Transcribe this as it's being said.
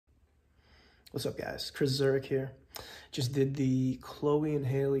What's up, guys? Chris Zurich here. Just did the Chloe and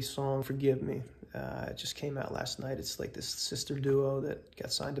Halle song, Forgive Me. It just came out last night. It's like this sister duo that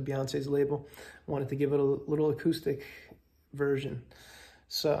got signed to Beyonce's label. Wanted to give it a little acoustic version.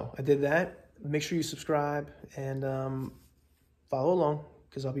 So I did that. Make sure you subscribe and follow along,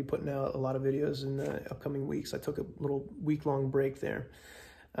 because I'll be putting out a lot of videos in the upcoming weeks. I took a little week-long break there.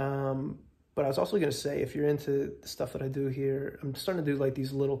 But I was also going to say, if you're into the stuff that I do here, I'm starting to do like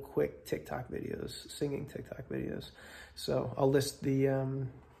these little quick TikTok videos, singing TikTok videos. So I'll list the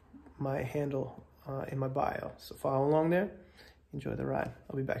my handle in my bio. So follow along there. Enjoy the ride.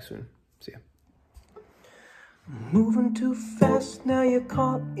 I'll be back soon. See ya. Moving too fast, now you're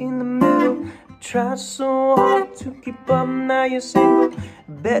caught in the middle. Tried so hard to keep up, now you're single.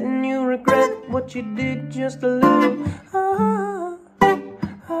 Betting you regret what you did just a little.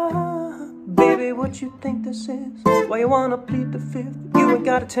 Baby, what you think this is? Why you wanna plead the fifth? You ain't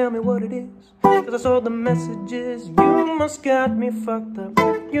gotta tell me what it is, 'cause I saw the messages. You must got me fucked up.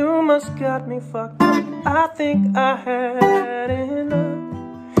 You must got me fucked up. I think I had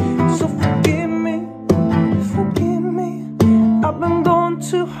enough. So forgive me, forgive me. I've been going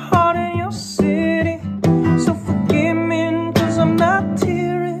too hard in your city. So forgive me, 'cause I'm not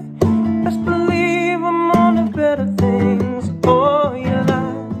teary. Best believe I'm on to better things. Oh, you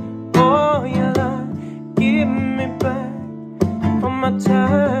lied, oh, you lied. Give me back on my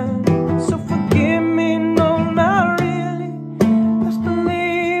time. So forgive me, no, not really. Best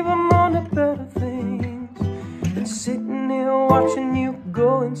believe I'm on to better things. Been sitting here watching you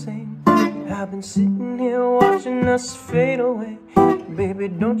go insane. I've been sitting here watching us fade away. Baby,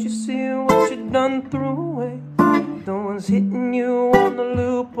 don't you see what you done threw away? No one's hitting you on the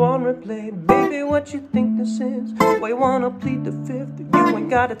loop on replay. Baby, what you think this is? Why you wanna plead the fifth? You ain't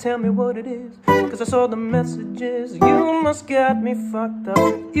gotta tell me what it is, 'cause I saw the messages. You must got me fucked up.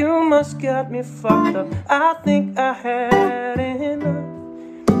 You must got me fucked up. I think I had enough.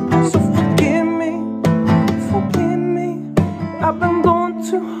 So forgive me, forgive me. I've been going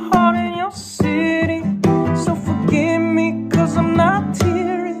too hard in your city. So forgive me, 'cause I'm not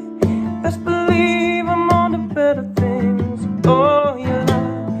teary. Best believe I'm on to better things. Oh, you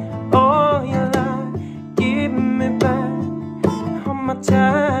lie, oh, you lie. Give me back on my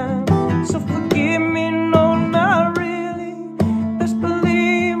time. So forgive me, no, not really. Best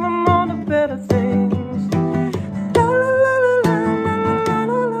believe I'm on to better things. La la la la la la la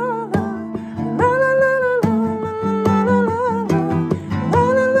la la. La la la la la la la la la. La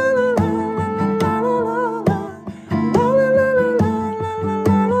la la la la la la la la. La la la la la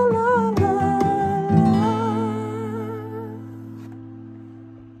la la la.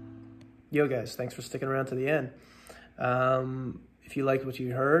 Yo guys, thanks for sticking around to the end. If you liked what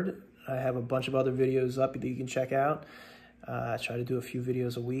you heard, I have a bunch of other videos up that you can check out. I try to do a few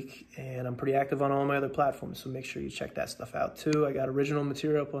videos a week, and I'm pretty active on all my other platforms, so make sure you check that stuff out too. I got original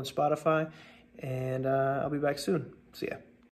material up on Spotify, and I'll be back soon. See ya.